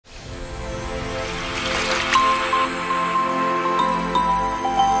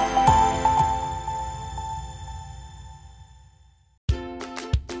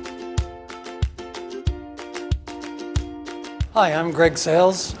Hi, I'm Greg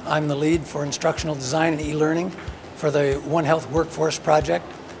Sales. I'm the lead for instructional design and e-learning for the One Health Workforce Project,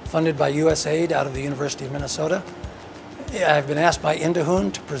 funded by USAID out of the University of Minnesota. I've been asked by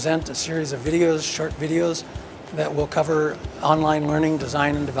Indahun to present a series of videos, short videos, that will cover online learning,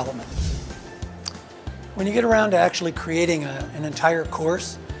 design, and development. When you get around to actually creating an entire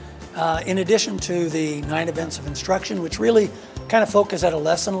course, in addition to the 9 events of instruction, which really kind of focus at a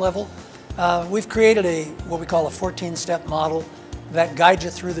lesson level, we've created what we call a 14-step model that guides you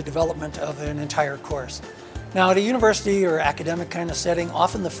through the development of an entire course. Now, at a university or academic kind of setting,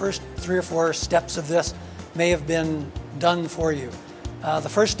 often the first 3 or 4 steps of this may have been done for you. The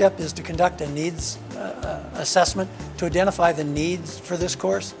first step is to conduct a needs assessment to identify the needs for this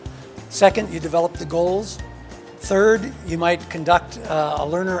course. Second, you develop the goals. Third, you might conduct a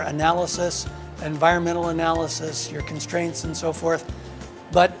learner analysis, environmental analysis, your constraints, and so forth.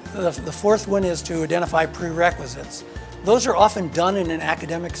 But the fourth one is to identify prerequisites. Those are often done in an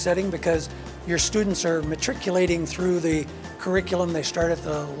academic setting because your students are matriculating through the curriculum. They start at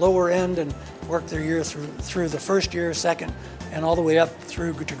the lower end and work their year through the first year, second, and all the way up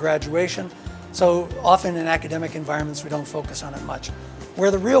through to graduation. So often in academic environments, we don't focus on it much.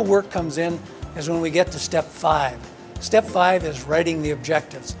 Where the real work comes in is when we get to step 5. Step 5 is writing the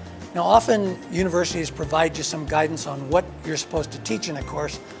objectives. Now, often universities provide you some guidance on what you're supposed to teach in a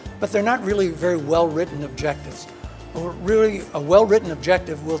course, but they're not really very well-written objectives. Really, a well-written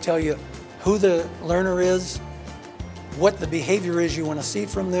objective will tell you who the learner is, what the behavior is you want to see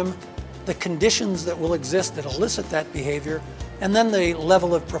from them, the conditions that will exist that elicit that behavior, and then the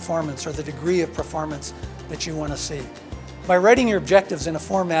level of performance or the degree of performance that you want to see. By writing your objectives in a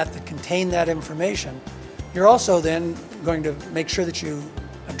format that contain that information, you're also then going to make sure that you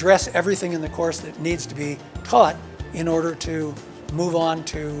address everything in the course that needs to be taught in order to move on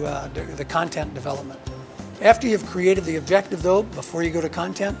to the content development. After you've created the objective, though, before you go to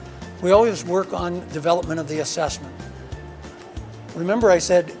content, we always work on development of the assessment. Remember, I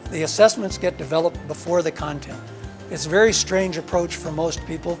said the assessments get developed before the content. It's a very strange approach for most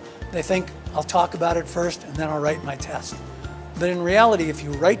people. They think, I'll talk about it first and then I'll write my test. But in reality, if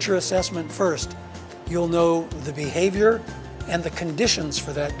you write your assessment first, you'll know the behavior and the conditions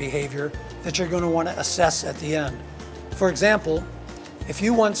for that behavior that you're going to want to assess at the end. For example, if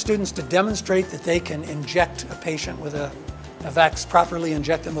you want students to demonstrate that they can inject a patient with properly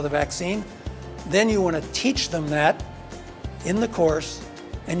inject them with a vaccine, then you want to teach them that in the course,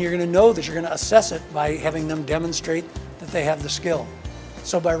 and you're going to know that you're going to assess it by having them demonstrate that they have the skill.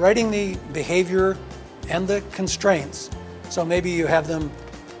 So by writing the behavior and the constraints, so maybe you have them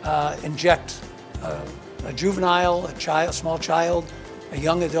inject a juvenile, a small child, a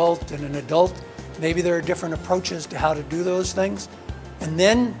young adult, and an adult. Maybe there are different approaches to how to do those things. And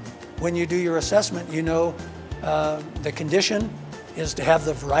then when you do your assessment, you know the condition is to have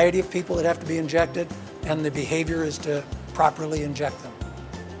the variety of people that have to be injected, and the behavior is to properly inject them.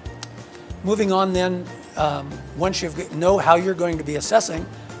 Moving on then, once you know how you're going to be assessing,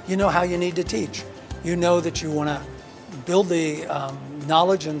 you know how you need to teach. You know that you want to build the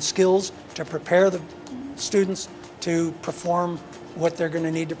knowledge and skills to prepare the students to perform what they're going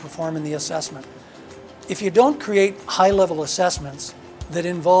to need to perform in the assessment. If you don't create high-level assessments that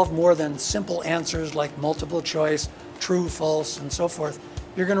involve more than simple answers like multiple choice, true, false, and so forth,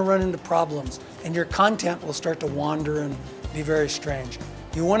 you're going to run into problems, and your content will start to wander and be very strange.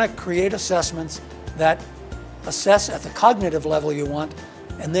 You want to create assessments that assess at the cognitive level you want,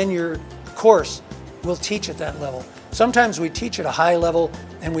 and then your course will teach at that level. Sometimes we teach at a high level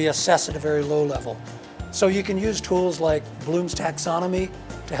and we assess at a very low level. So you can use tools like Bloom's taxonomy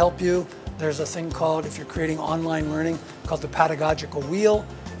to help you. There's a thing called, if you're creating online learning, called the pedagogical wheel.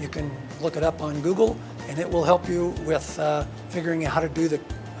 You can look it up on Google, and it will help you with figuring out how to do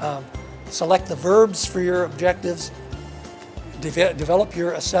select the verbs for your objectives, develop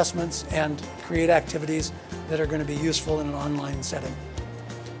your assessments, and create activities that are going to be useful in an online setting.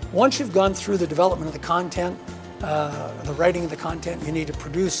 Once you've gone through the development of the content, the writing of the content, you need to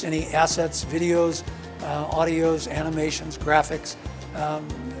produce any assets, videos, audios, animations, graphics,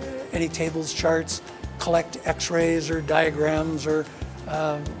 any tables, charts, collect x-rays or diagrams or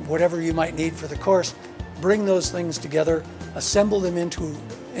whatever you might need for the course. Bring those things together, assemble them into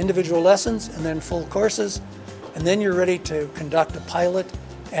individual lessons and then full courses, and then you're ready to conduct a pilot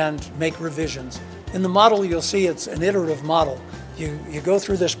and make revisions. In the model, you'll see it's an iterative model. You go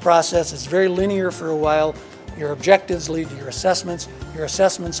through this process. It's very linear for a while. Your objectives lead to your assessments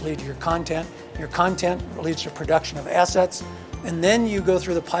lead to your content leads to production of assets, and then you go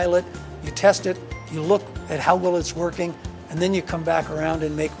through the pilot, you test it, you look at how well it's working, and then you come back around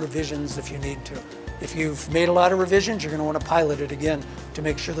and make revisions if you need to. If you've made a lot of revisions, you're going to want to pilot it again to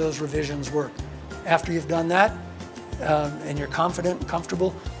make sure those revisions work. After you've done that, and you're confident and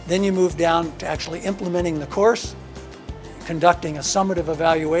comfortable, then you move down to actually implementing the course, conducting a summative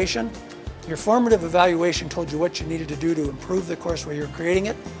evaluation. Your formative evaluation told you what you needed to do to improve the course while you're creating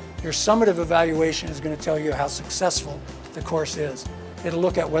it. Your summative evaluation is going to tell you how successful the course is. It'll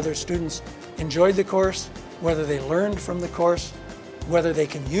look at whether students enjoyed the course, whether they learned from the course, whether they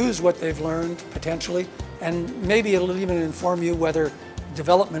can use what they've learned potentially, and maybe it'll even inform you whether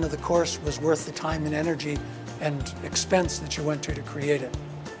development of the course was worth the time and energy and expense that you went to create it.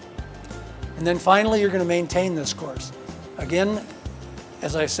 And then finally, you're going to maintain this course. Again,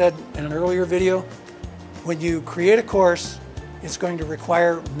 as I said in an earlier video, when you create a course, it's going to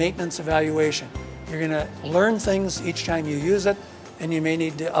require maintenance evaluation. You're going to learn things each time you use it, and you may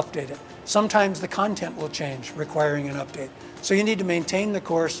need to update it. Sometimes the content will change, requiring an update. So you need to maintain the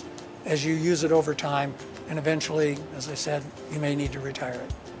course as you use it over time, and eventually, as I said, you may need to retire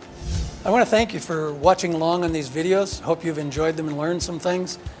it. I want to thank you for watching along on these videos. Hope you've enjoyed them and learned some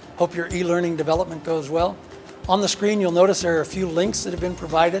things. Hope your e-learning development goes well. On the screen, you'll notice there are a few links that have been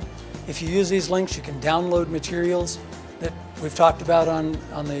provided. If you use these links, you can download materials that we've talked about on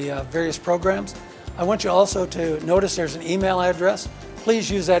the various programs. I want you also to notice there's an email address.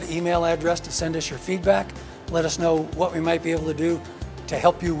 Please use that email address to send us your feedback. Let us know what we might be able to do to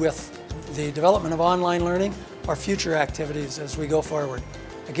help you with the development of online learning or future activities as we go forward.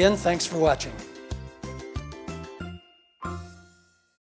 Again, thanks for watching.